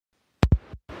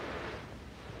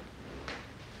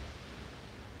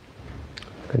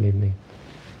Good evening.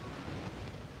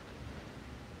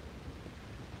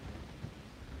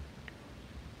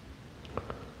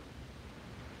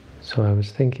 So I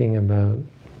was thinking about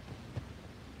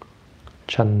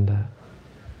chanda.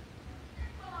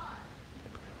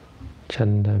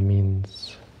 Chanda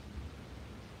means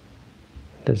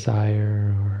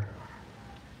desire or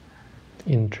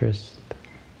interest.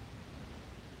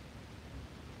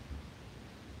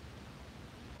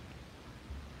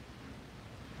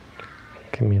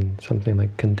 It can mean something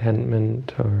like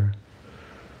contentment or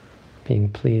being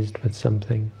pleased with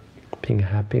something, being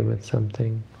happy with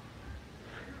something,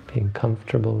 being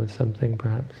comfortable with something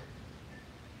perhaps.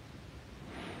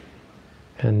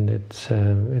 And it's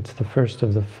the first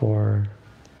of the four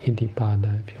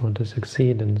iddhipada. If you want to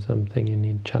succeed in something, you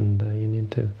need chanda. You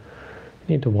need to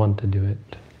want to do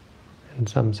it, in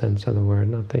some sense of the word.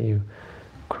 Not that you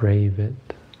crave it.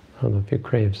 Although if you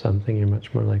crave something, you're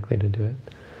much more likely to do it.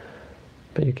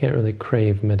 But you can't really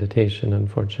crave meditation,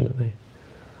 unfortunately.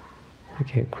 You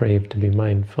can't crave to be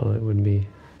mindful. It would be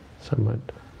somewhat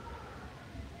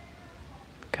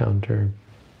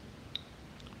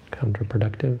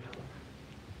counterproductive.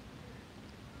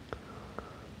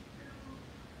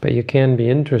 But you can be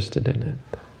interested in it.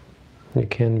 You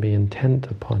can be intent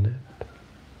upon it.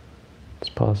 It's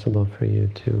possible for you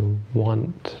to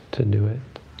want to do it,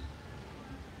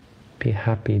 be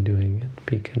happy doing it,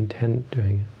 be content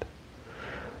doing it.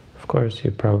 Of course,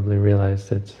 you probably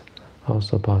realize it's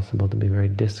also possible to be very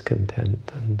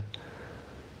discontent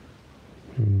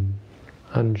and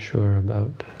unsure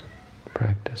about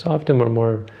practice. Often we're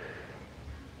more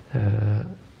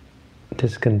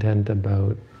discontent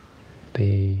about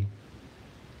the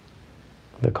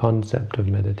concept of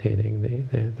meditating,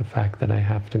 the fact that I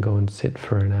have to go and sit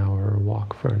for an hour or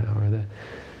walk for an hour.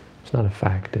 It's not a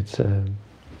fact, it's an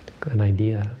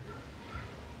idea.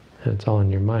 And it's all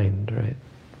in your mind, right?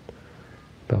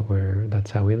 But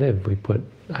that's how we live. We put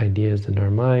ideas in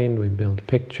our mind, we build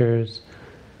pictures,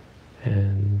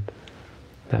 and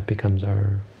that becomes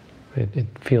it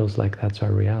feels like that's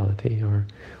our reality, or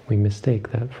we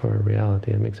mistake that for a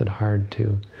reality. It makes it hard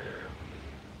to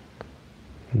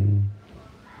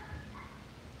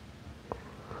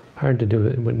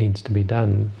do what needs to be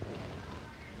done,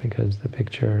 because the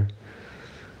picture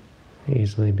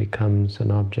easily becomes an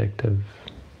object of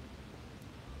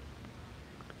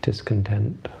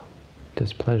discontent,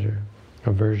 displeasure,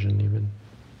 aversion even.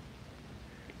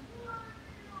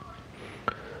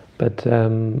 But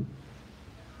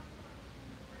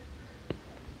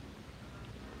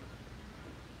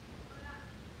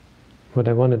what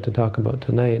I wanted to talk about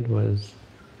tonight was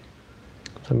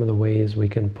some of the ways we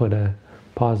can put a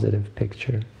positive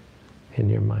picture in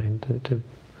your mind. To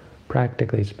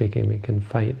practically speaking, we can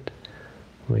fight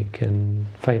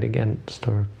against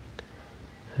or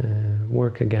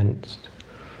work against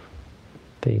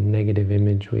the negative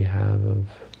image we have of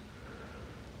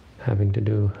having to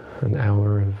do an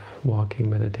hour of walking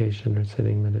meditation or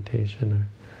sitting meditation, or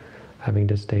having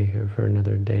to stay here for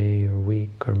another day or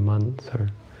week or month or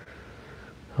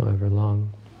however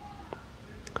long.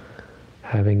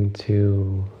 Having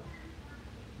to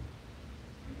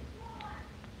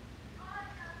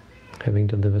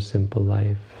live a simple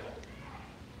life,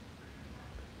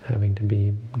 having to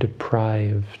be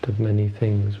deprived of many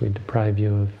things. We deprive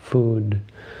you of food,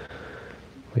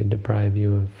 we deprive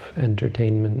you of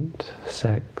entertainment,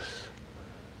 sex,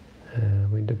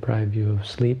 we deprive you of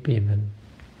sleep even.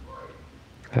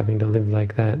 Having to live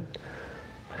like that,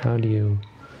 how do you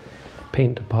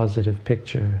paint a positive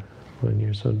picture when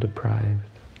you're so deprived?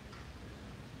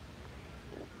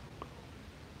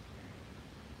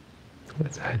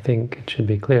 I think it should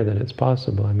be clear that it's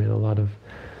possible. I mean, a lot of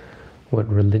what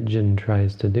religion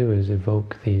tries to do is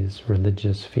evoke these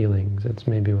religious feelings. That's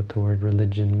maybe what the word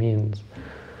religion means.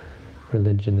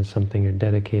 Religion is something you're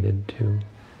dedicated to.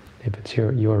 If it's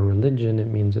your religion, it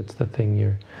means it's the thing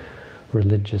you're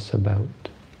religious about,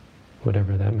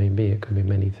 whatever that may be. It could be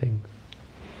many things.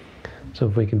 So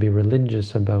if we could be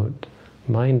religious about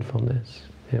mindfulness,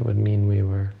 it would mean we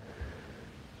were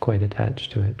quite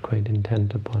attached to it, quite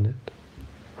intent upon it,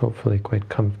 hopefully quite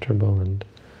comfortable and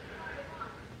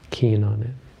keen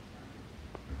on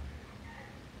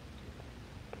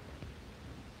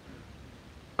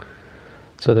it.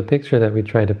 So the picture that we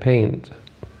try to paint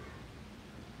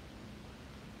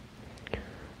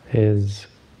is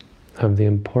of the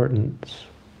importance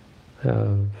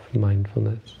of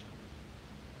mindfulness,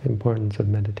 the importance of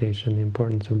meditation, the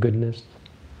importance of goodness,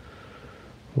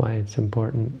 why it's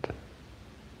important.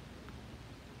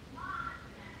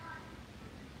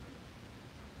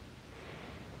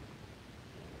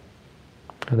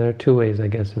 And there are two ways, I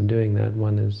guess, of doing that.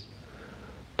 One is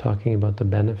talking about the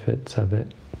benefits of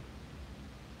it.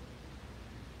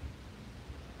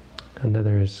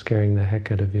 Another is scaring the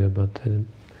heck out of you about the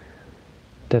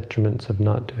detriments of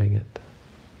not doing it.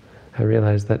 I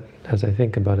realize that as I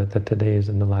think about it, that today is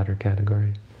in the latter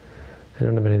category. I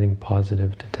don't have anything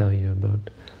positive to tell you about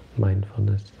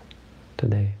mindfulness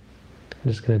today.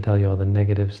 I'm just going to tell you all the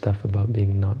negative stuff about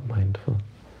being not mindful.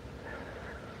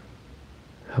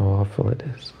 How awful it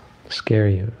is. Scare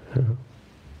you.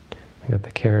 I got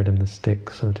the carrot and the stick,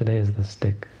 so today is the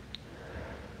stick.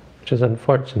 Which is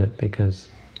unfortunate because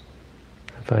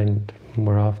I find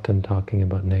more often talking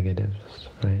about negatives,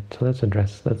 right? So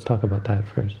let's talk about that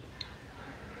first.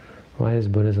 Why is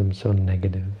Buddhism so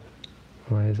negative?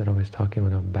 Why is it always talking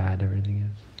about how bad everything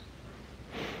is?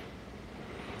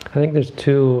 I think there's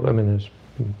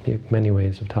there's many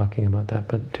ways of talking about that,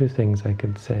 but two things I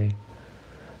could say.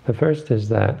 The first is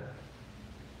that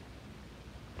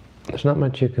there's not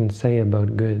much you can say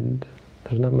about good.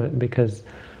 There's not much, because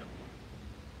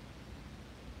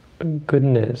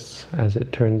goodness, as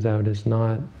it turns out, is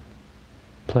not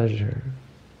pleasure.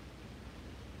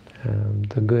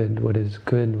 The good, what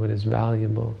is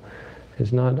valuable,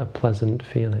 is not a pleasant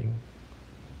feeling.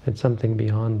 It's something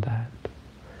beyond that.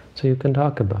 So you can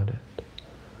talk about it.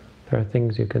 There are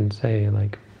things you can say,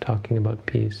 like talking about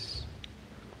peace,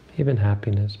 even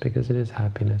happiness, because it is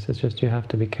happiness. It's just you have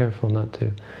to be careful not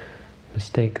to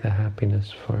mistake the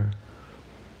happiness for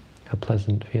a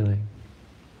pleasant feeling.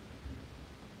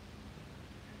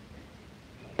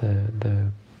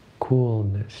 The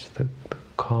coolness, the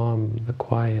calm, the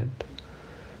quiet,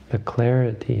 the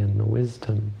clarity and the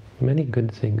wisdom, many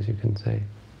good things you can say.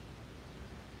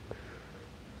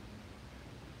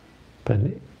 But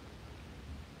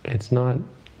it's not,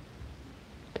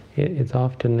 it's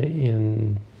often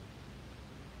in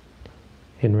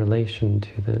relation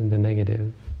to the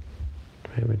negative.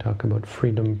 Right? We talk about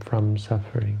freedom from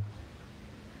suffering.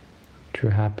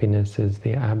 True happiness is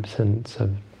the absence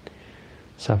of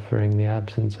suffering, the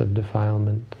absence of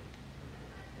defilement.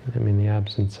 I mean, the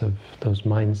absence of those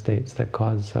mind states that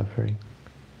cause suffering.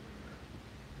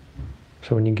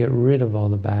 So when you get rid of all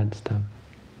the bad stuff,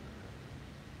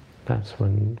 that's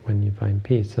when you find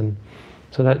peace. And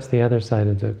so that's the other side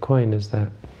of the coin, is that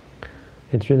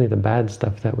it's really the bad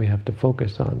stuff that we have to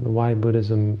focus on. Why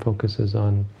Buddhism focuses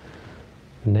on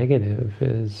negative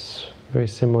is very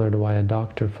similar to why a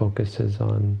doctor focuses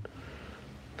on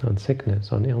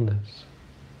sickness, on illness.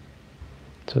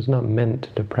 So it's not meant to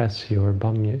depress you or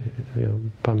bum you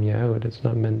out. It's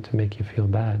not meant to make you feel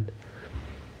bad.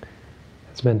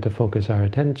 It's meant to focus our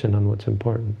attention on what's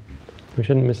important. We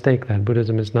shouldn't mistake that.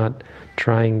 Buddhism is not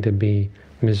trying to be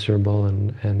miserable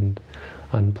and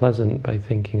unpleasant by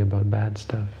thinking about bad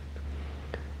stuff.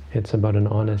 It's about an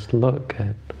honest look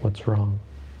at what's wrong.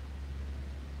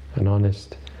 An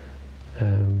honest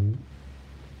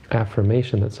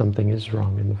affirmation that something is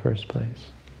wrong in the first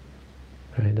place.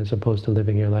 Right? As opposed to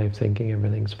living your life thinking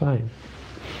everything's fine.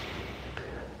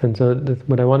 And so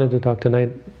what I wanted to talk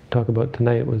about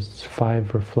tonight was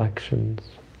 5 reflections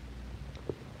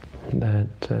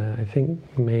that I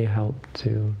think may help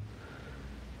to,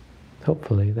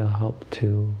 hopefully they'll help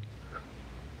to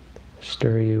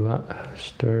stir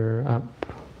up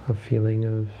a feeling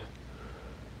of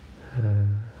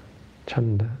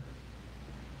chanda,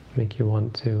 make you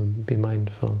want to be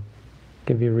mindful,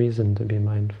 give you reason to be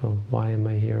mindful. Why am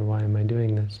I here? Why am I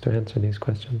doing this? To answer these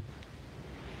questions.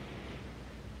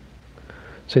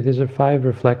 So these are 5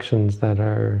 reflections that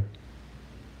are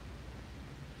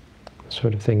the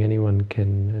sort of thing anyone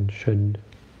can and should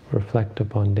reflect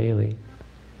upon daily.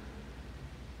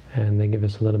 And they give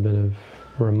us a little bit of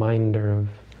reminder of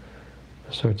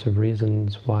the sorts of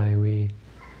reasons why we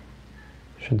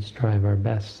should strive our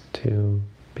best to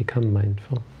become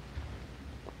mindful.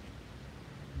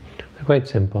 They're quite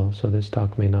simple, so this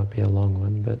talk may not be a long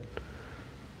one, but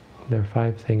there are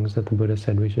 5 things that the Buddha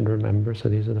said we should remember, so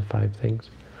these are the 5 things.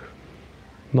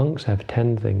 Monks have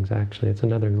 10 things, actually. It's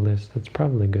another list that's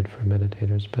probably good for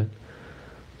meditators, but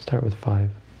start with 5.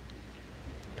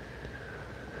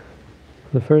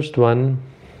 The first one,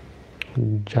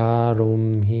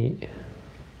 jaradhammum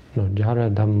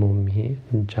hi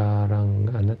jarang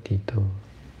anatito.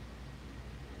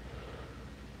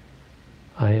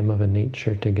 I am of a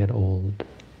nature to get old.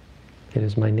 It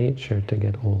is my nature to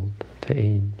get old, to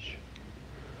age.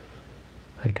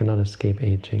 I cannot escape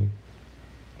aging.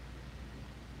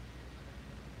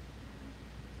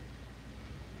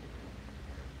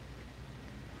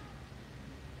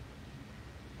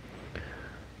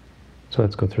 So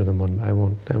let's go through them one.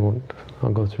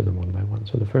 I'll go through them one by one.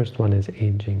 So the first one is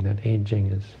aging, that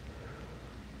aging is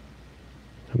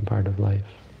a part of life.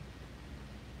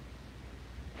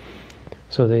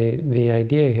 So the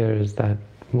idea here is that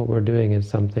what we're doing is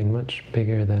something much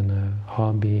bigger than a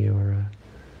hobby or a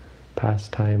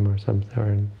pastime or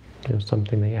something, or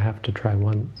something that you have to try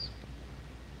once.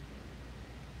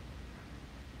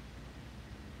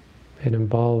 It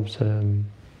involves a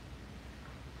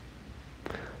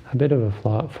bit of a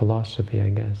philosophy, I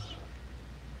guess.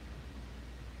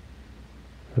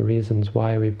 The reasons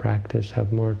why we practice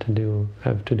have to do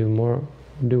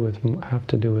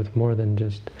with more than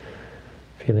just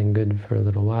feeling good for a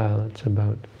little while. It's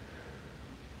about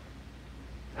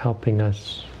helping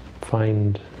us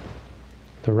find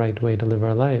the right way to live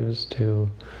our lives, to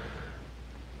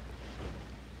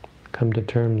come to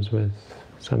terms with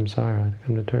samsara, to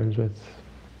come to terms with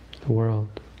the world.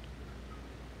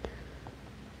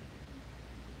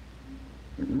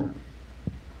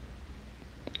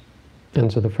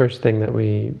 And so the first thing that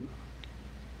we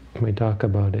talk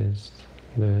about is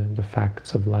the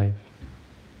facts of life.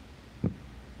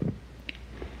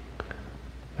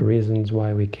 The reasons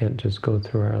why we can't just go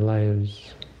through our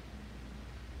lives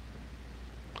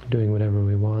doing whatever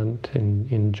we want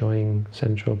and enjoying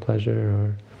sensual pleasure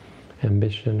or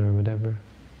ambition or whatever.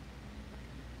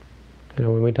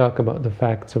 When we talk about the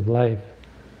facts of life,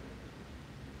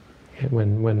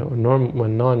 when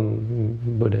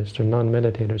non-Buddhists or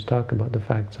non-meditators talk about the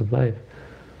facts of life,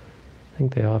 I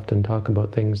think they often talk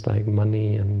about things like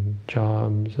money and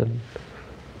jobs and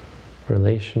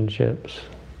relationships.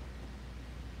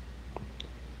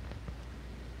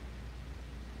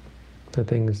 The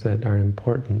things that are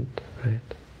important, right?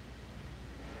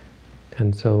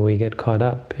 And so we get caught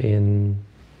up in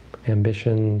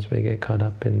ambitions, we get caught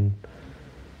up in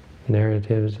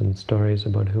narratives and stories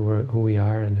about who we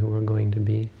are and who we're going to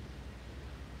be.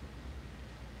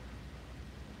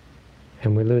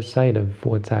 And we lose sight of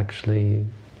what's actually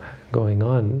going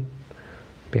on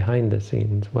behind the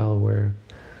scenes while we're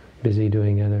busy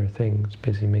doing other things,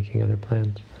 busy making other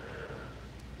plans,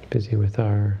 busy with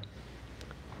our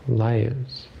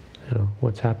lives.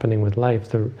 What's happening with life.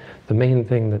 The main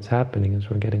thing that's happening is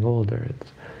we're getting older.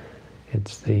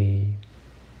 It's the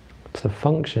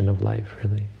function of life,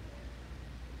 really.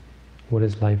 What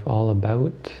is life all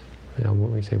about?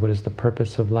 When we say, what is the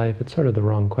purpose of life? It's sort of the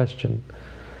wrong question.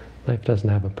 Life doesn't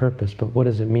have a purpose, but what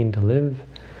does it mean to live?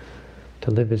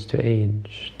 To live is to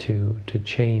age, to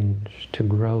change, to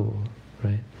grow,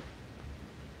 right?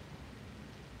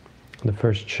 The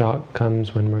first shock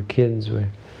comes when we're kids.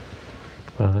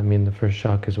 The first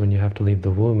shock is when you have to leave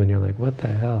the womb and you're like, what the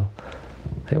hell?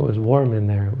 It was warm in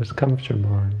there, it was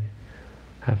comfortable, and you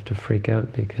have to freak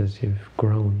out because you've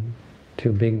grown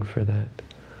too big for that.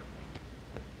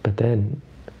 But then,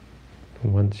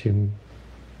 once you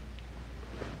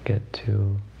get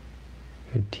to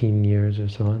your teen years or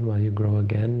so on, while you grow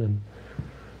again and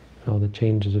all the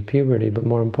changes of puberty, but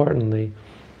more importantly,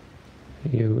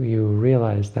 you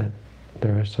realize that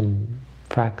there are some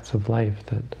facts of life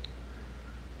that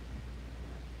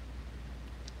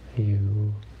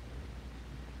you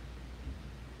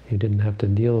didn't have to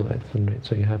deal with, and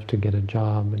so you have to get a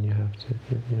job, and you have to,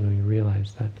 you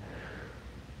realize that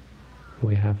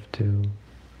we have to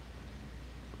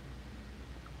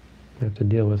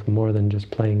deal with more than just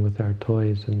playing with our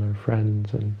toys and our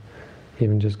friends and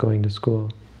even just going to school.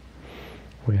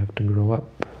 We have to grow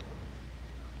up.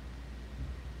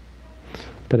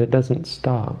 But it doesn't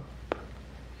stop.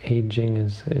 Aging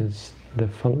is the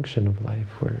function of life.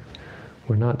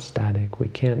 We're not static. We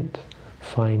can't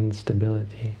find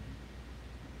stability.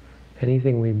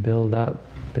 Anything we build up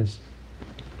is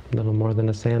a little more than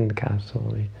a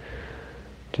sandcastle. It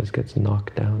just gets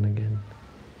knocked down again.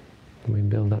 We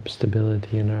build up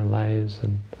stability in our lives,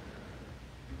 and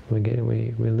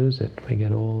we lose it. We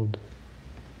get old.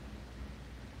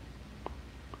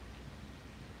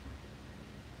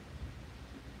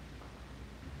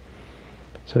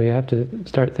 So you have to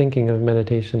start thinking of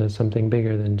meditation as something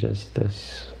bigger than just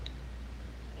this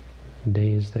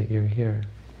days that you're here.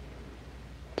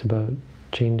 It's about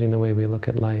changing the way we look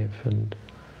at life and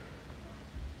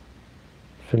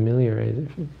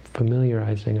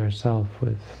familiarizing ourselves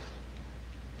with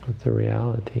the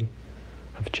reality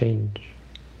of change.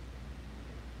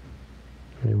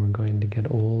 We're going to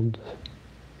get old.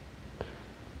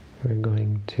 We're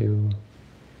going to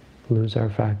lose our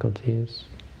faculties.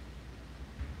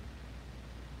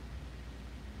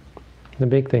 The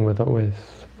big thing with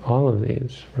all of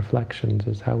these reflections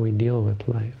is how we deal with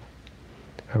life.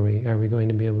 Are we going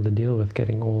to be able to deal with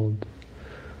getting old,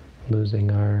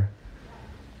 losing our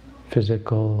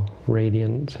physical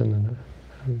radiance and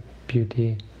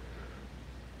beauty,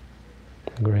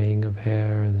 the graying of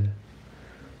hair, the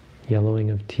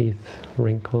yellowing of teeth,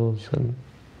 wrinkles, and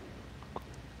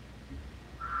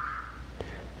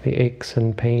the aches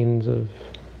and pains of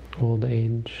old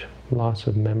age, loss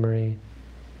of memory,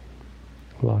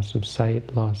 loss of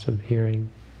sight, loss of hearing.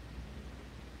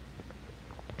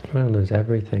 Well, there's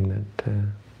everything that,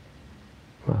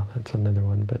 well, that's another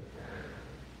one, but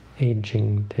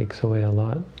aging takes away a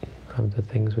lot of the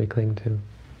things we cling to.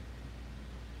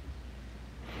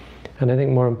 And I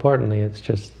think more importantly, it's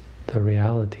just the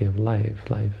reality of life.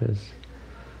 Life is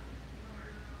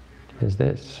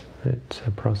this. It's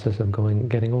a process of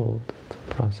getting old. It's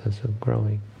a process of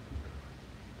growing.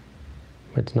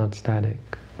 It's not static.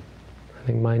 I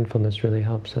think mindfulness really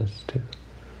helps us to,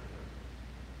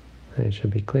 and it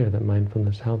should be clear that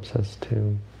mindfulness helps us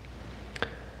to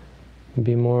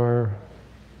be more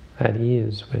at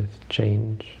ease with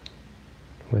change,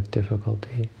 with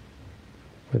difficulty,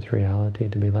 with reality,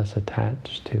 to be less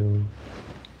attached to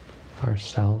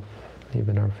ourself,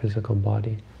 even our physical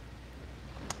body,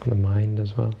 the mind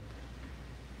as well.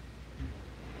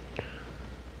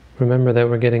 Remember that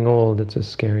we're getting old. It's a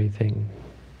scary thing.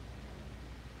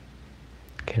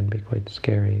 It can be quite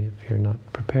scary if you're not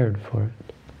prepared for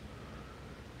it.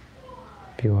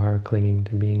 If you are clinging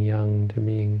to being young, to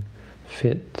being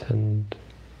fit and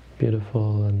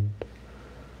beautiful and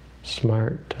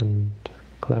smart and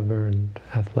clever and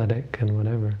athletic and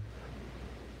whatever.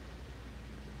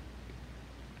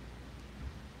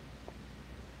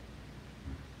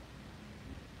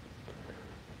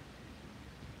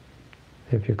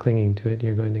 If you're clinging to it,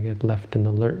 you're going to get left in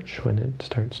the lurch when it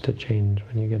starts to change,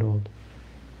 when you get old.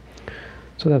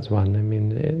 So that's one. I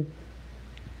mean,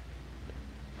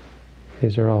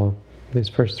 these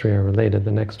first three are related.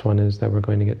 The next one is that we're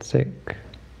going to get sick.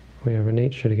 We have a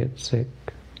nature to get sick.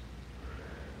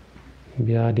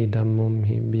 Vyadi dhammum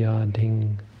hi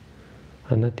vyadhing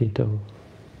anatito.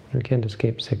 We can't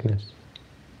escape sickness.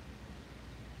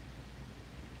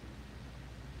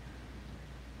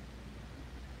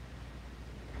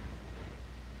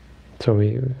 So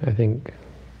I think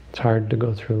it's hard to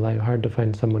go through life, hard to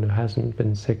find someone who hasn't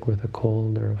been sick with a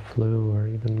cold or a flu or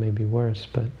even maybe worse,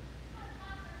 but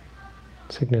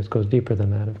sickness goes deeper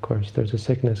than that, of course. There's a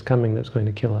sickness coming that's going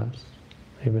to kill us,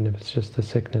 even if it's just the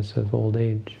sickness of old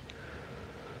age.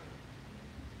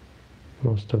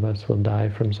 Most of us will die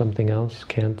from something else,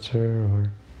 cancer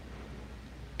or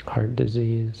heart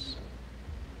disease,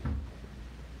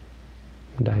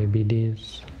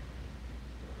 diabetes.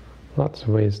 Lots of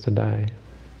ways to die,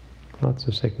 lots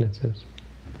of sicknesses.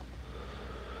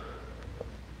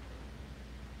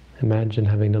 Imagine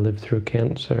having to live through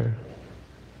cancer.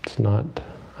 It's not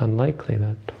unlikely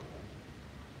that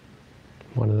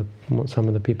some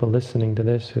of the people listening to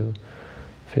this who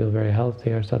feel very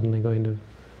healthy are suddenly going to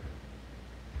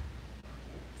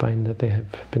find that they have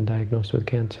been diagnosed with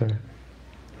cancer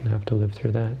and have to live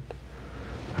through that.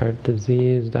 Heart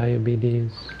disease,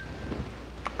 diabetes,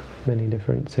 many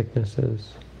different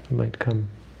sicknesses might come.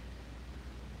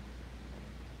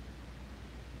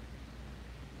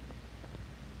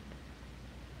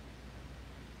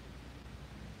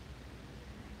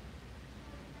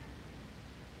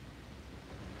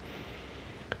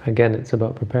 Again, it's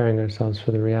about preparing ourselves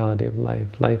for the reality of life.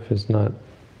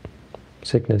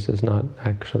 Sickness is not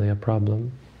actually a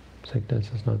problem.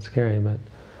 Sickness is not scary, but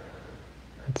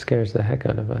it scares the heck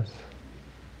out of us.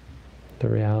 The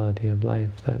reality of life,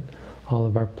 that all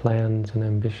of our plans and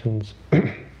ambitions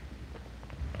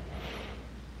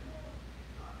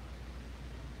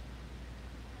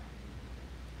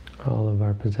all of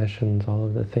our possessions, all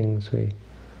of the things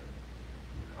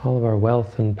all of our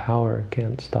wealth and power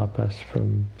can't stop us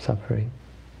from suffering.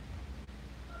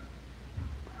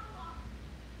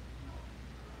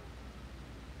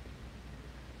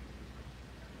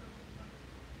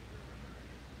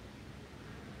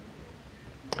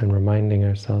 And reminding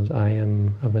ourselves, I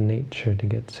am of a nature to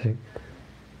get sick.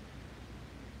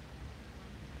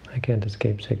 I can't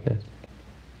escape sickness.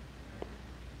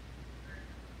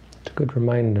 It's a good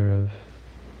reminder of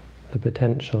the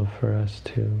potential for us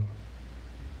to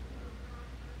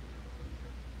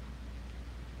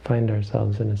find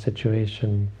ourselves in a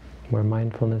situation where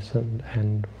mindfulness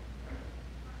and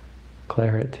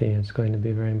clarity is going to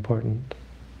be very important.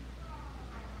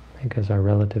 Because our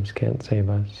relatives can't save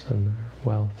us, and our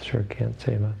wealth sure can't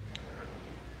save us.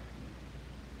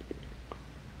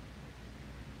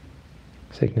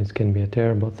 Sickness can be a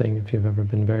terrible thing. If you've ever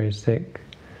been very sick,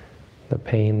 the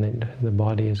pain that the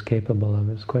body is capable of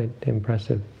is quite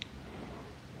impressive.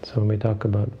 So when we talk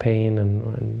about pain and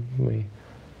when we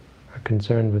are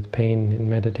concerned with pain in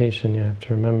meditation, you have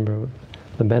to remember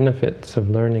the benefits of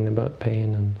learning about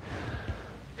pain and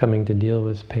coming to deal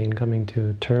with pain, coming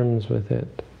to terms with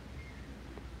it.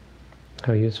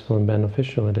 how useful and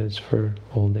beneficial it is for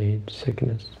old age,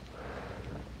 sickness.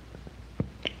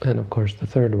 And of course the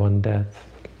third one, death.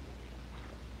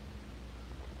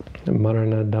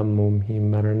 Marana dhammum hi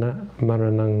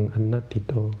maranang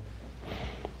anatito.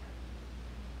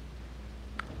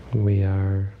 We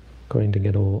are going to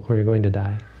get old, or you're going to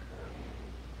die.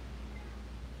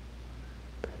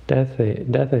 Death,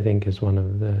 I think, is one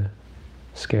of the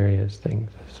scariest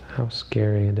things. How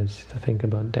scary it is to think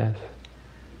about death.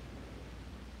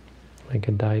 I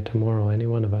could die tomorrow, any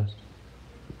one of us.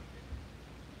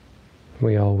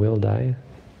 We all will die.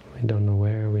 We don't know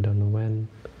where, we don't know when,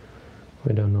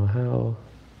 we don't know how.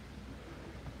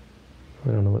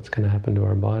 We don't know what's going to happen to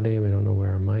our body, we don't know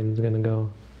where our mind's going to go.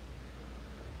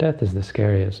 Death is the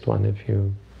scariest one if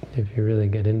you really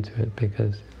get into it,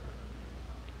 because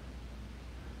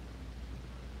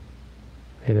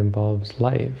it involves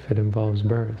life, it involves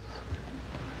birth.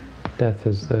 Death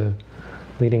is the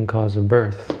leading cause of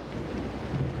birth,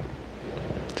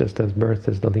 just as birth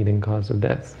is the leading cause of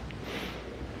death.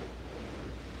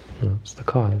 No, it's the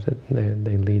cause,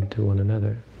 they lead to one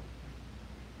another.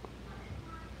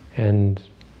 And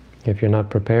if you're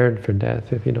not prepared for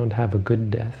death, if you don't have a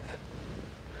good death,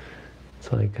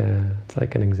 it's like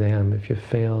an exam. If you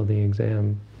fail the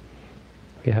exam,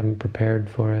 if you haven't prepared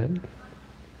for it,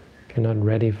 if you're not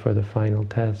ready for the final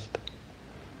test,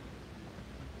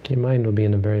 your mind will be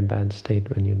in a very bad state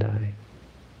when you die.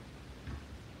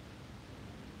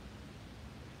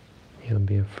 You'll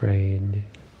be afraid,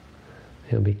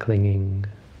 you'll be clinging,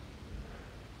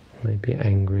 you might be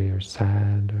angry or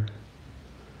sad, or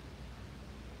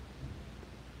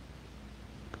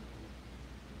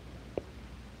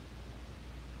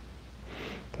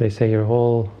they say your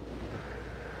whole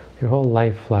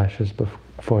life flashes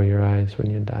before your eyes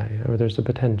when you die, or there's a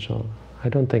potential. I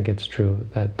don't think it's true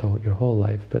that your whole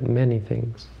life, but many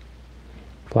things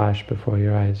flash before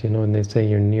your eyes. You know, when they say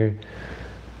you're near,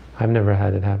 I've never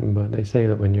had it happen, but they say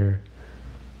that when you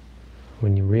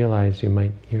realize you're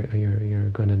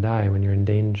going to die, when you're in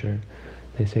danger,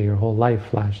 they say your whole life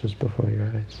flashes before your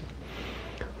eyes.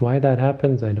 Why that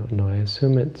happens, I don't know. I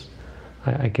assume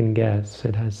I can guess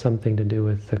it has something to do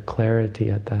with the clarity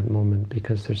at that moment,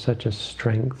 because there's such a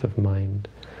strength of mind.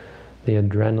 The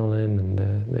adrenaline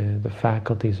and the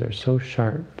faculties are so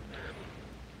sharp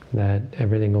that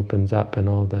everything opens up and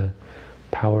all the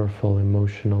powerful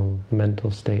emotional, mental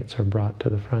states are brought to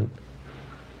the front.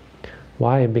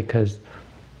 Why? Because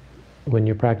when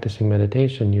you're practicing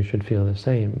meditation, you should feel the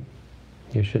same.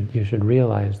 You should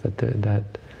realize that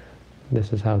that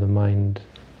this is how the mind.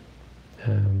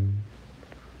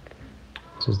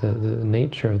 This is the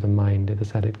nature of the mind. It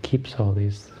is that it keeps all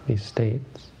these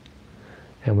states.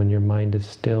 And when your mind is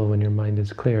still, when your mind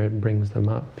is clear, it brings them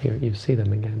up. You see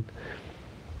them again.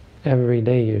 Every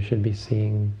day you should be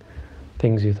seeing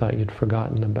things you thought you'd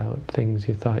forgotten about, things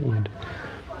you thought you'd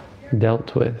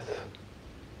dealt with,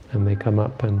 and they come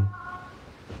up and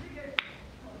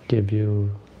give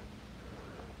you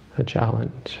a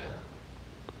challenge.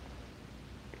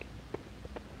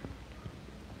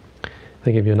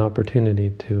 They give you an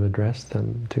opportunity to address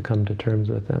them, to come to terms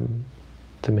with them,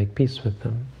 to make peace with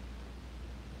them.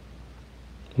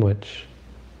 Which,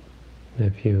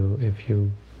 if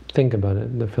you think about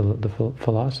it, the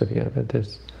philosophy of it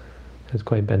is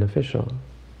quite beneficial,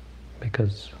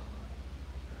 because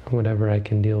whatever I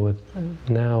can deal with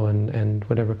now and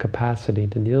whatever capacity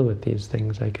to deal with these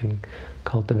things I can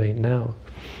cultivate now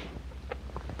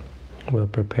will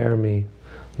prepare me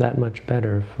that much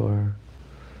better for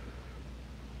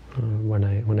when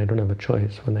I don't have a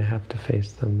choice, when I have to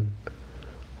face them,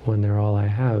 when they're all I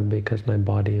have because my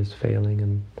body is failing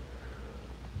and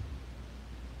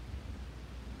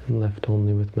I'm left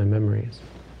only with my memories.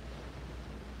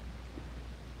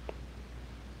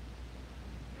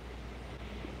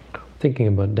 Thinking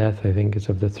about death, I think, is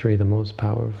of the three the most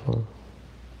powerful.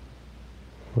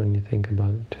 When you think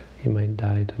about it, you might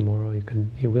die tomorrow,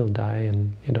 you will die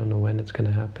and you don't know when it's going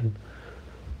to happen.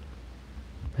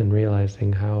 And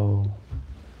realizing how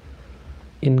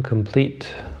incomplete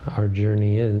our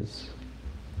journey is.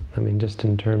 I mean, just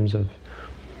in terms of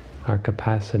our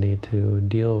capacity to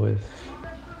deal with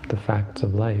the facts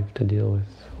of life, to deal with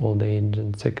old age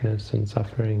and sickness and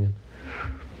suffering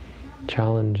and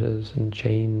challenges and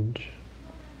change.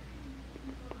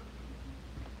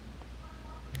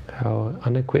 How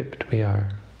unequipped we are.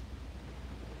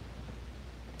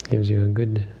 Gives you a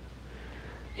good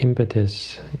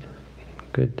impetus,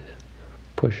 good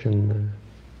push a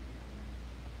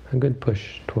good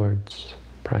push towards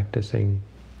practicing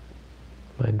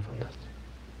mindfulness.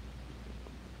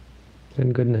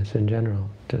 And goodness in general,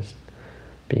 just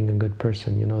being a good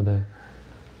person. You know, the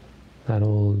that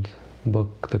old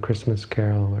book, The Christmas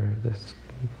Carol, where this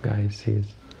guy sees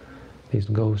these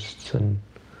ghosts and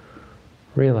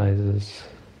realizes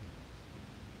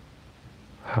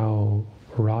how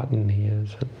rotten he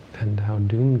is and how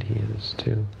doomed he is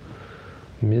to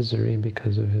misery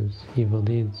because of his evil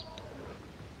deeds,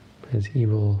 his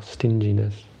evil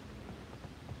stinginess.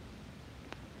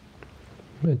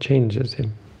 It changes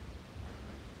him.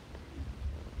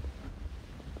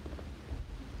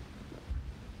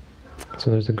 So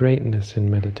there's a greatness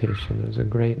in meditation. There's a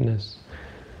greatness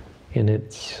in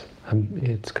its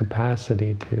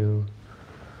capacity to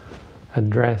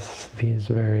address these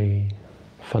very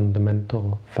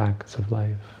fundamental facts of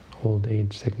life: old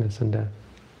age, sickness, and death.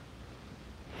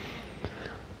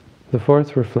 The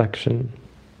fourth reflection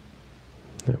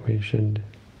that we should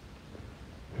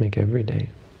make every day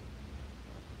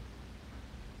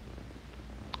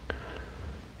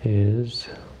is,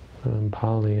 in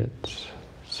Pali it's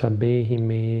Sabbehi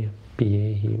me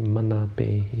piyehi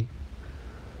manapehi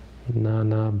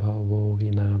nana bhavo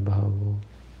hina bhavo.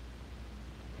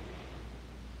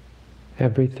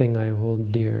 Everything I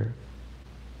hold dear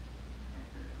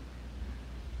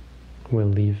will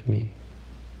leave me,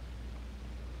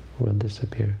 will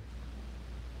disappear.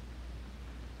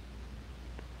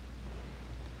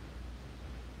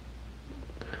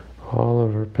 All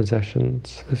of our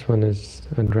possessions. This one is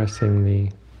addressing the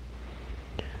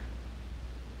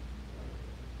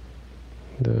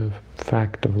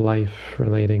fact of life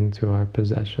relating to our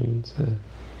possessions.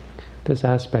 This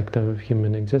aspect of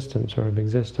human existence, or of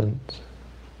existence,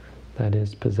 that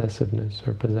is possessiveness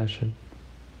or possession.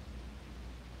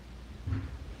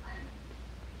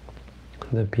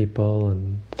 The people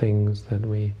and things that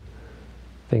we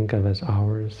think of as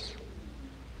ours,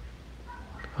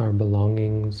 our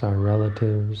belongings, our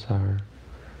relatives, our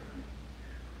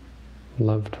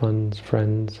loved ones,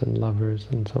 friends and lovers,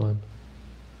 and so on.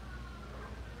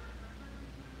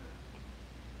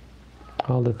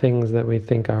 All the things that we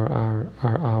think are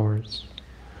ours,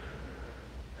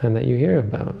 and that you hear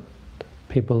about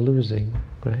people losing,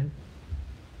 right?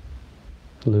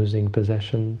 Losing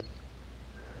possessions.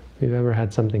 If you've ever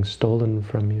had something stolen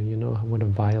from you, you know what a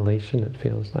violation it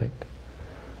feels like.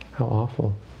 How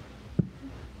awful.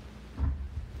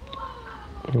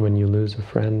 When you lose a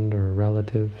friend or a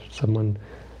relative, someone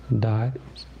dies,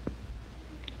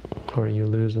 or you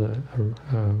lose a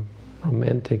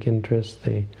romantic interest,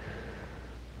 they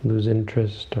lose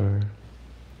interest or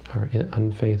are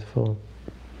unfaithful.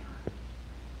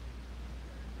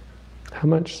 How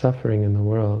much suffering in the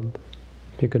world.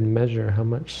 If you could measure how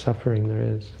much suffering there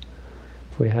is,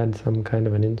 if we had some kind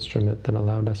of an instrument that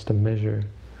allowed us to measure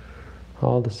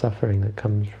all the suffering that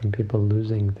comes from people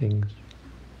losing things.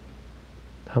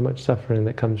 How much suffering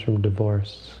that comes from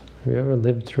divorce. Have you ever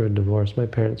lived through a divorce? My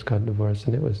parents got divorced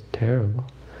and it was terrible.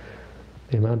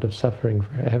 The amount of suffering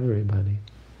for everybody.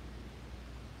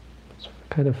 It's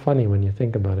kind of funny when you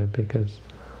think about it, because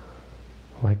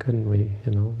why couldn't we,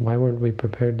 why weren't we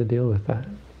prepared to deal with that?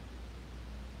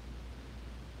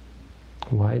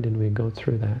 Why did we go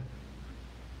through that?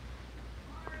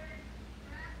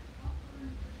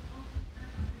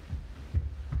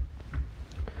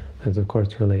 This, of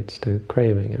course, relates to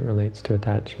craving. It relates to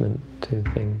attachment to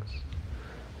things.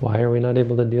 Why are we not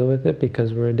able to deal with it?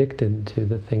 Because we're addicted to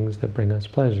the things that bring us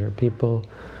pleasure. People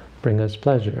bring us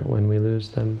pleasure. When we lose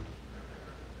them,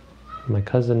 my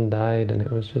cousin died and it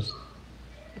was just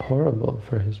horrible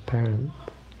for his parents.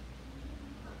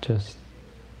 Just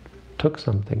took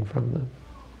something from them.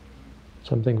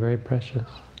 Something very precious.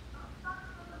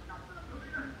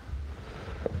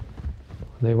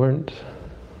 They weren't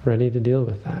ready to deal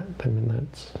with that. I mean,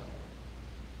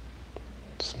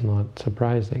 it's not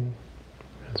surprising.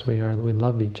 As we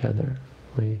love each other.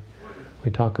 We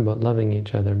talk about loving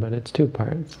each other, but it's two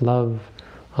parts. Love,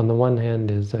 on the one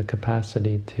hand, is a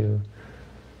capacity to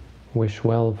wish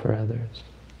well for others.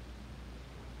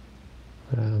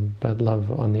 But love,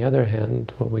 on the other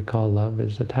hand, what we call love,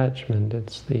 is attachment.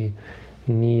 It's the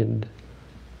need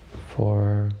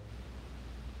for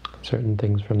certain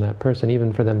things from that person,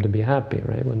 even for them to be happy,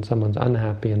 right? When someone's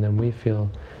unhappy and then we feel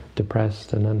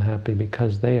depressed and unhappy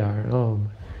because they are, oh,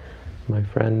 my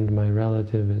friend, my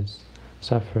relative is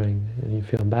suffering, and you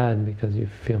feel bad because you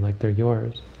feel like they're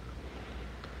yours.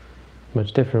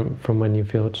 Much different from when you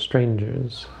feel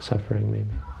strangers suffering, maybe.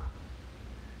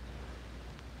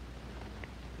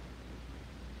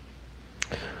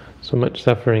 So much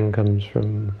suffering comes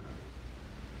from...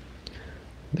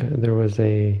 There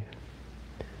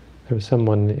was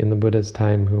someone in the Buddha's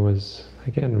time who was,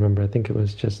 I can't remember, I think it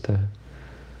was just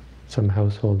some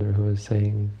householder who was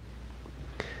saying,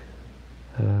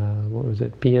 what was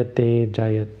it? Piyate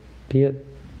Piya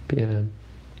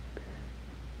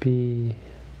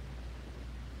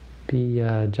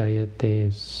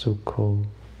jayate sukho.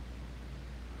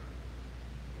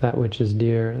 That which is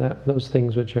dear, those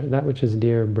things which are, that which is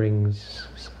dear brings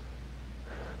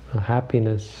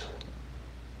happiness.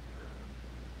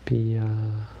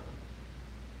 Piya,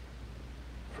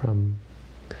 from,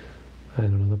 I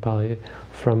don't know the Pali,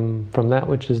 from that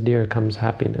which is dear comes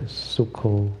happiness,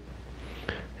 sukho.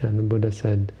 And the Buddha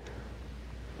said,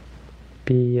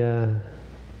 yeah,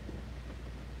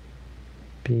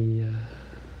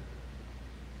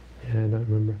 I don't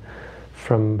remember.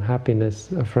 From happiness,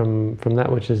 from that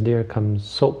which is dear comes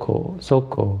soko,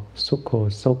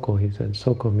 he said.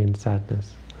 Soko means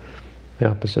sadness, the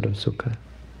opposite of sukha.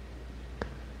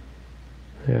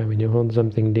 Yeah, when you hold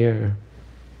something dear,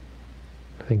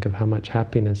 think of how much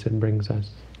happiness it brings us.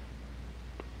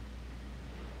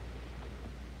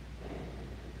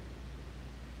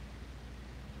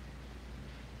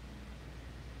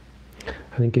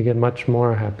 I think you get much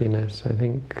more happiness. I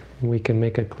think we can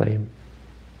make a claim.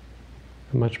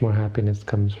 Much more happiness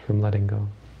comes from letting go.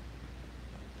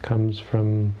 Comes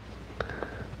from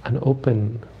an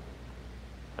open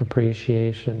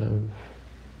appreciation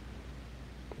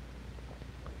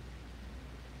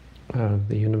of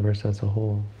the universe as a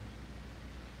whole,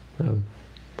 of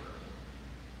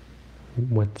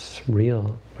what's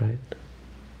real, right?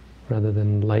 Rather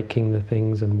than liking the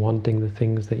things and wanting the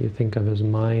things that you think of as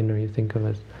mine, or you think of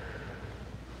as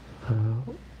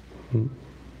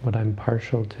what I'm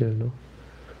partial to. No?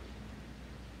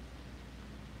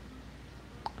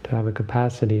 To have a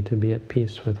capacity to be at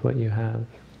peace with what you have.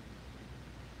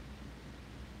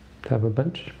 To have a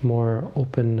much more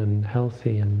open and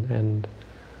healthy and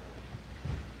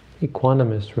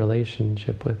equanimous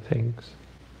relationship with things.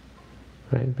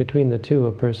 Right? Between the two,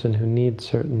 a person who needs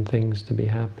certain things to be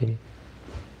happy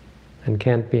and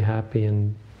can't be happy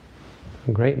in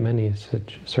a great many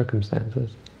such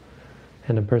circumstances,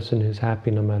 and a person who's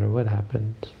happy no matter what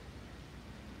happens.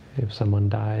 If someone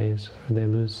dies, or they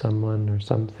lose someone or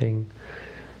something,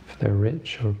 if they're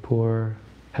rich or poor,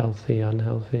 healthy,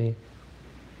 unhealthy.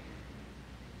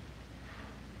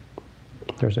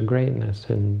 There's a greatness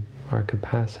in our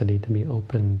capacity to be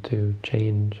open to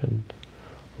change and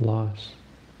loss.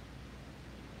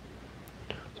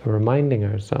 So reminding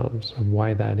ourselves of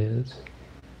why that is,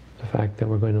 the fact that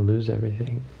we're going to lose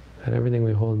everything, that everything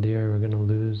we hold dear we're going to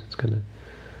lose, it's going to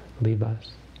leave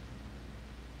us.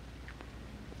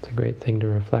 It's a great thing to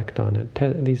reflect on.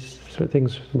 These sort of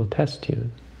things will test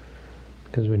you,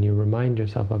 because when you remind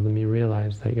yourself of them, you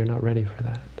realize that you're not ready for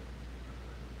that.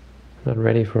 Not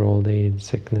ready for old age,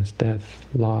 sickness, death,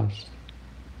 loss.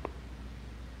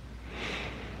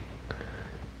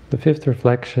 The fifth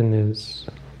reflection is,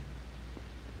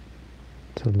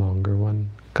 it's a longer one.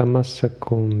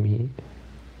 Kammasakomi.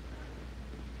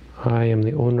 I am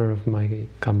the owner of my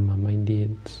kamma, my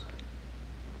deeds.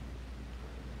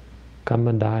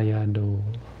 Kammadayado.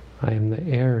 I am the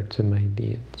heir to my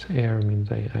deeds. Heir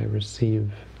means I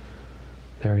receive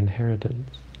their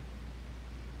inheritance.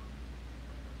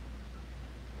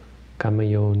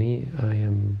 Kammayoni. I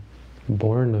am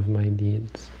born of my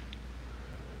deeds.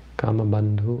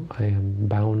 Kamabandhu. I am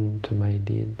bound to my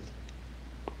deeds.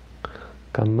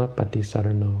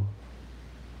 Kammapatisarno.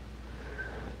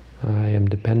 I am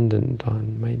dependent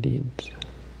on my deeds.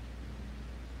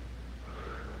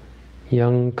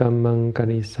 Yang kammang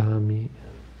karisami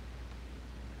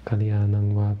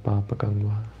kalyanang va papakang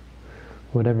va.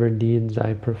 Whatever deeds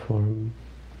I perform,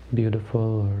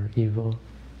 beautiful or evil.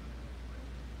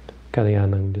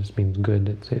 Kalyanang just means good.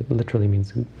 It literally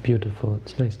means beautiful.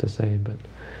 It's nice to say, but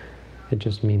it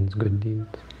just means good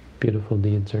deeds. Beautiful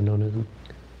deeds are known as,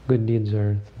 good deeds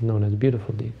are known as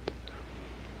beautiful deeds.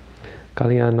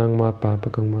 Kalyanang va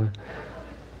papakang va.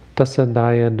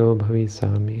 Tasadaya do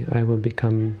bhavisami. I will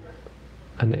become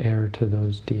an heir to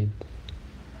those deeds.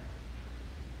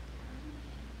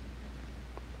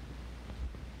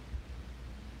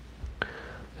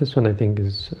 This one I think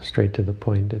is straight to the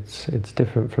point. It's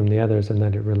different from the others in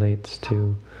that it relates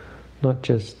to not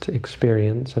just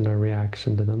experience and our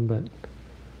reaction to them, but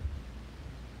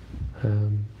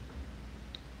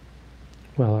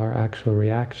well, our actual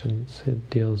reactions. It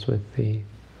deals with the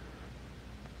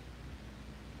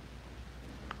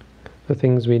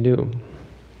things we do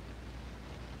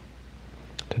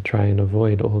to try and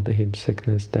avoid old age,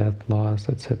 sickness, death, loss,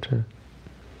 etc.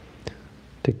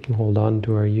 To hold on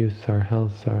to our youth, our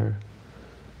health, our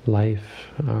life,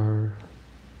 our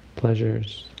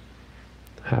pleasures,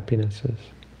 happinesses.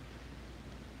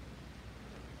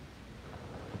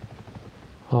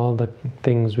 All the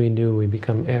things we do, we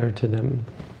become heir to them.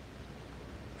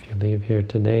 If You leave here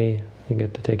today, you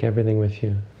get to take everything with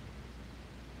you.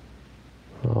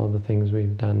 All the things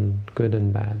we've done, good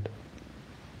and bad.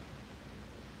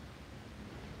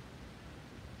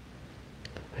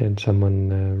 I had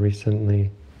someone recently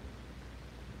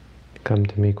come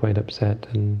to me quite upset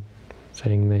and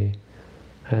saying they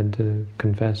had to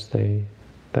confess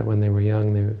that when they were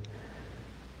young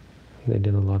they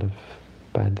did a lot of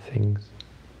bad things,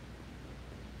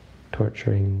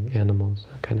 torturing animals,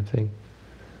 that kind of thing.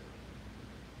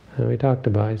 And we talked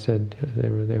about, I said they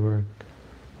were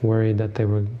worried that they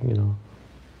were,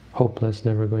 hopeless,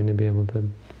 never going to be able to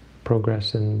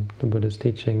progress in the Buddha's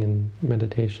teaching and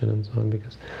meditation and so on,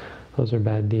 because those are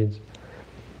bad deeds.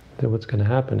 So what's going to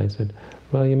happen? I said,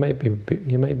 well, you might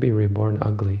be reborn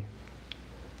ugly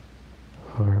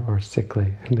or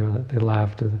sickly. And they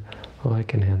laughed. Oh, I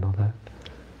can handle that.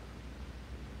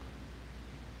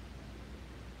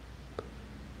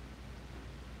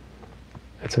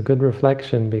 It's a good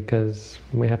reflection, because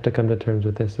we have to come to terms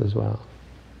with this as well.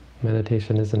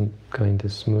 Meditation isn't going to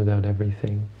smooth out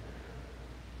everything.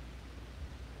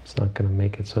 It's not going to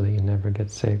make it so that you never get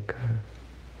sick.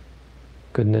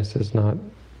 Goodness is not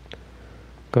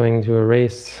going to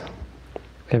erase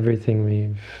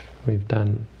everything we've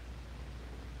done.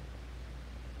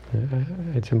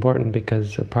 It's important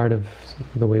because a part of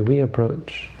the way we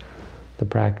approach the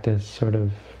practice, sort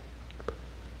of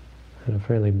in a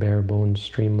fairly bare-bones,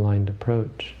 streamlined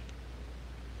approach,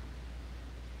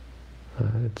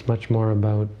 it's much more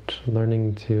about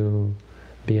learning to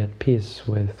be at peace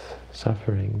with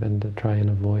suffering than to try and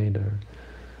avoid or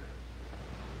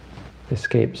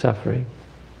escape suffering.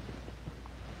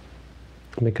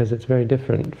 Because it's very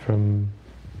different from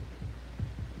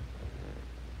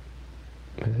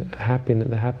the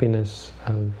happiness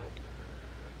of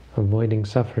avoiding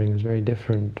suffering is very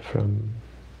different from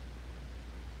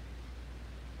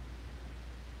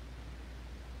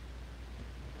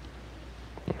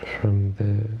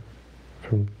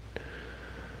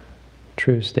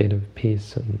true state of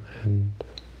peace and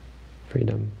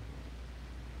freedom.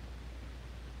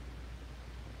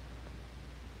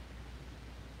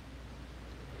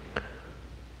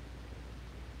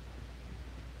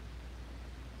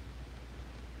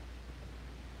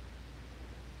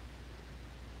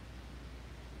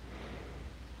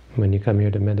 When you come here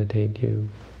to meditate,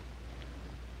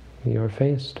 you're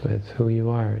faced with who you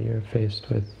are. You're faced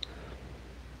with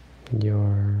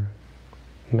your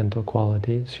mental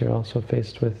qualities. You're also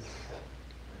faced with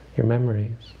your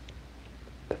memories,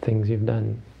 the things you've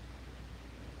done.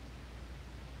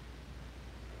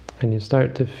 And you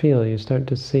start to feel, you start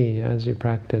to see, as you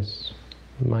practice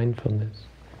mindfulness,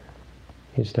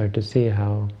 you start to see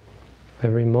how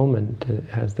every moment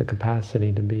has the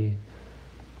capacity to be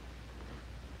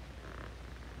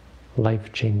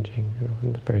life-changing,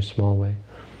 in a very small way.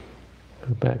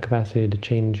 The capacity to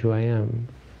change who I am,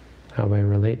 how I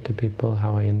relate to people,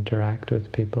 how I interact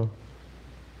with people.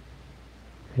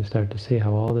 You start to see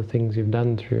how all the things you've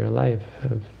done through your life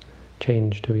have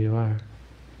changed who you are.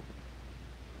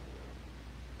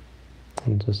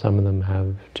 And so some of them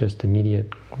have just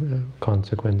immediate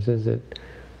consequences. It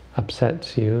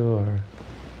upsets you, or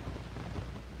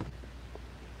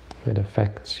it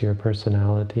affects your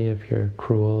personality. If you're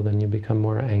cruel, then you become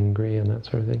more angry and that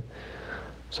sort of thing.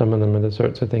 Some of them are the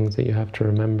sorts of things that you have to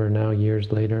remember now,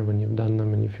 years later, when you've done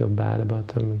them and you feel bad about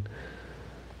them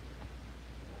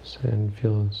and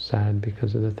feel sad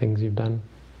because of the things you've done.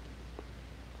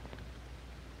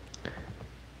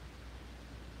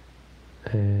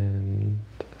 And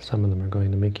some of them are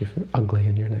going to make you feel ugly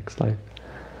in your next life.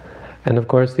 And of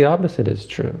course, the opposite is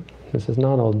true. This is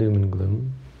not all doom and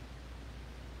gloom.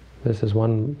 This is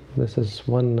one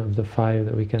of the 5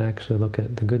 that we can actually look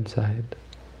at the good side.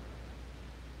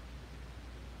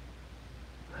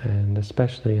 And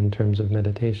especially in terms of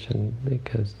meditation,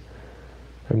 because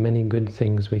there are many good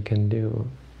things we can do.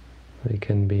 We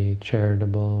can be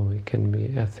charitable, we can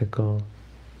be ethical,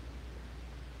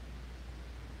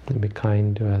 and be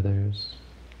kind to others,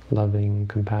 loving,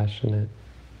 compassionate.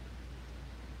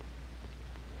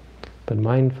 But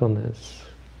mindfulness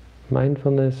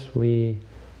we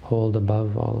hold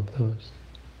above all of those.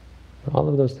 All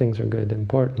of those things are good,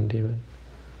 important even.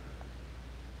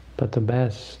 But the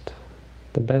best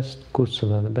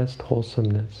kusala, the best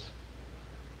wholesomeness,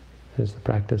 is the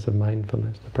practice of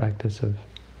mindfulness, the practice of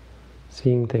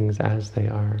seeing things as they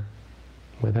are,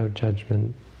 without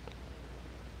judgment,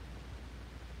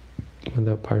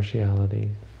 without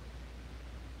partiality,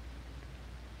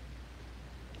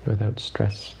 without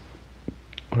stress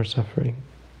or suffering.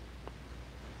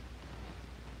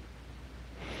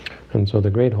 And so the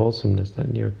great wholesomeness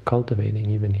that you're cultivating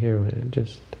even here,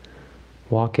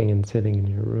 walking and sitting in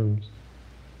your rooms.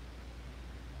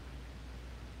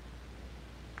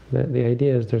 The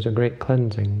idea is there's a great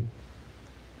cleansing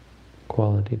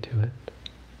quality to it.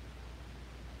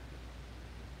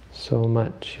 So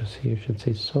much, you should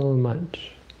see so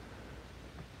much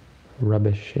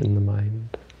rubbish in the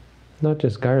mind. Not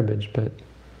just garbage, but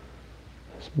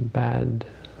some bad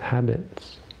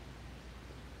habits.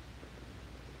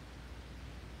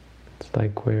 It's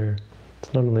like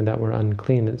it's not only that we're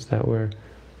unclean, it's that we're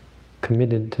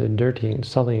committed to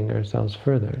sullying ourselves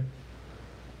further.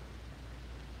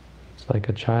 It's like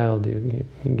a child, you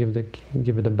give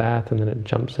it a bath and then it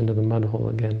jumps into the mud hole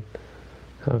again.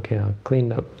 Okay, I'll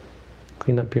clean up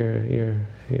your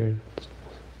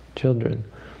children.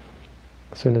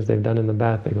 As soon as they've done in the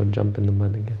bath, they go jump in the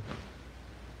mud again.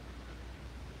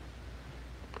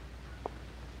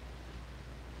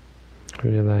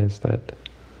 Realize that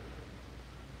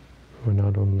we're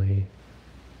not only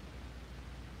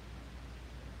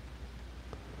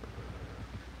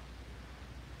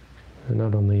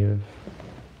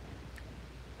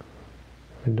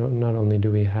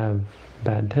do we have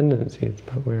bad tendencies,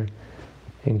 but we're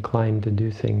inclined to do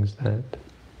things that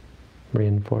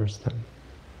reinforce them.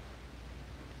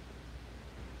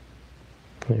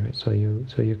 Anyway, so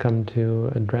you come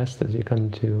to address this, you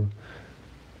come to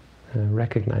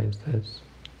recognize this,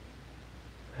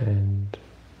 and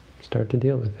start to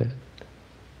deal with it.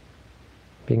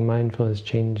 Being mindful is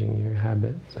changing your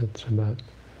habits. It's about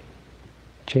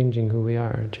changing who we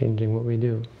are, changing what we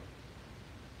do.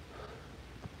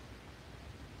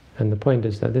 And the point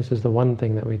is that this is the one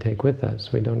thing that we take with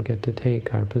us. We don't get to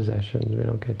take our possessions, we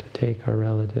don't get to take our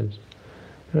relatives,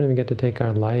 we don't even get to take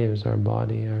our lives, our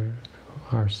body,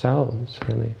 ourselves,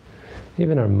 really.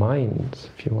 Even our minds,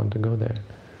 if you want to go there.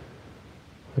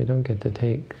 We don't get to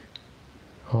take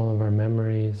all of our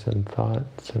memories and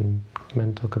thoughts and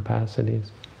mental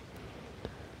capacities.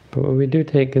 But what we do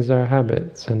take is our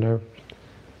habits and our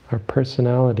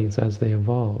personalities as they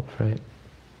evolve, right?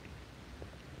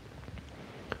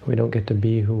 We don't get to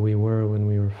be who we were when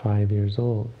we were 5 years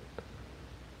old.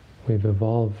 We've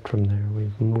evolved from there.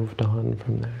 We've moved on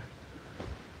from there.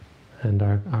 And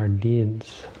our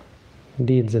deeds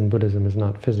in Buddhism is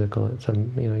not physical. It's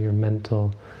your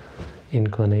mental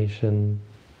inclination,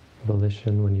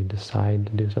 volition, when you decide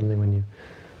to do something, when you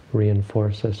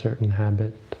reinforce a certain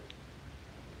habit.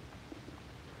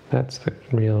 That's the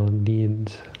real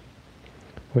deeds.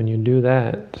 When you do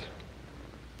that,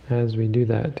 as we do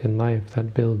that in life,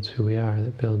 that builds who we are,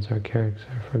 that builds our character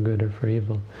for good or for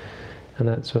evil. And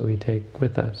that's what we take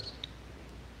with us.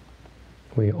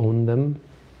 We own them.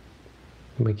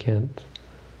 We can't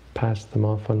pass them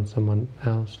off on someone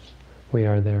else. We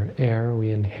are their heir.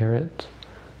 We inherit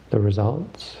the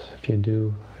results. If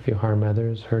you harm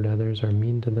others, hurt others, or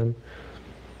mean to them,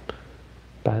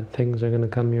 bad things are going to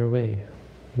come your way.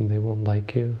 And they won't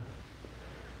like you.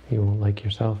 You won't like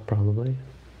yourself, probably.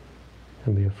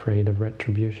 And be afraid of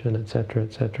retribution, etc.,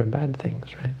 etc. Bad things,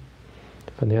 right?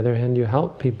 On the other hand, you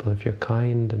help people if you're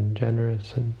kind and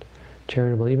generous and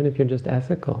charitable, even if you're just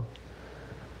ethical.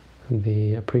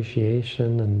 The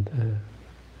appreciation and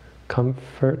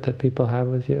comfort that people have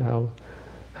with you,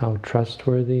 how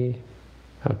trustworthy,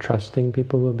 how trusting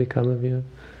people will become of you,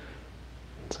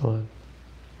 and so on.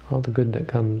 All the good that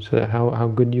comes, how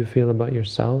good you feel about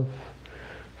yourself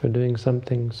for doing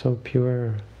something so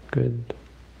pure, good.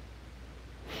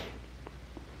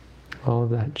 All of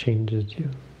that changes you,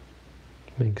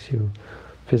 makes you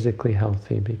physically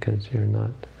healthy because you're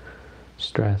not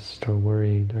stressed or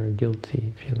worried or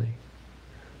guilty feeling.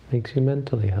 Makes you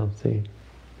mentally healthy.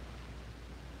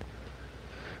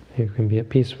 You can be at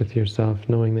peace with yourself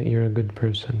knowing that you're a good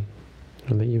person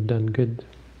and that you've done good.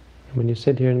 And when you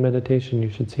sit here in meditation, you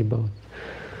should see both.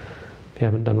 If you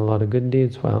haven't done a lot of good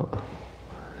deeds, well,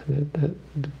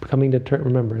 coming to terms,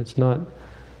 remember, it's not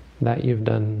that you've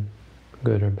done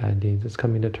good or bad deeds, it's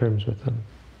coming to terms with them.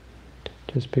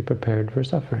 Just be prepared for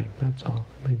suffering, that's all.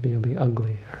 Maybe you'll be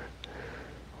ugly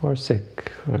or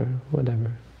sick or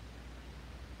whatever.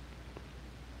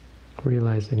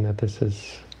 Realizing that this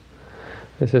is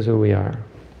who we are.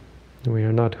 We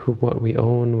are not what we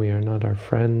own, we are not our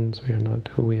friends, we are not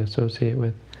who we associate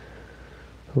with.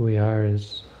 Who we are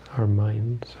is our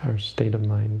minds, our state of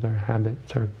mind, our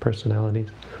habits, our personalities.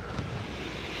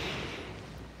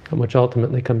 And which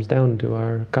ultimately comes down to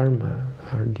our karma,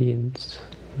 our deeds,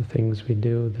 the things we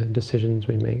do, the decisions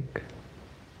we make.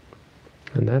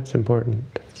 And that's important.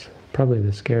 It's probably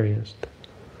the scariest.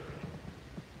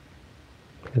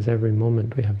 Because every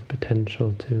moment we have the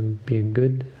potential to be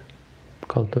good,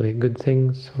 cultivate good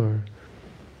things, or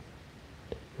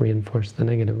reinforce the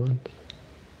negative ones.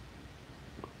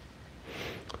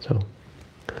 So,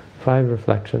 5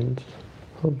 reflections.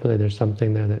 Hopefully there's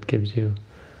something there that gives you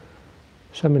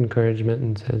some encouragement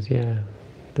and says, yeah,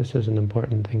 this is an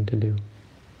important thing to do.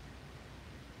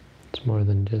 It's more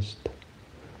than just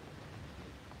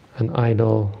an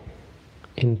idle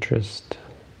interest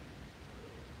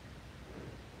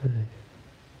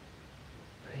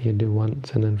you do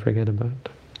once and then forget about.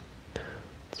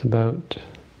 It's about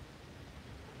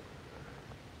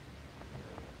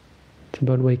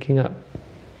waking up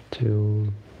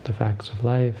to the facts of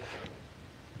life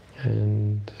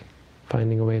and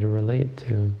finding a way to relate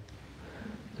to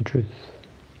the truth.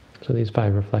 So these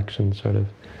 5 reflections sort of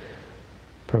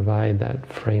provide that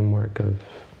framework of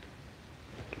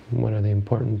what are the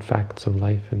important facts of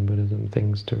life in Buddhism,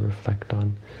 things to reflect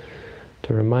on,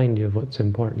 to remind you of what's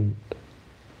important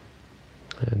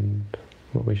and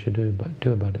what we should do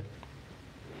about it.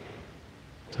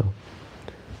 So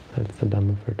that's the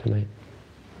Dhamma for tonight.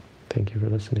 Thank you for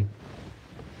listening.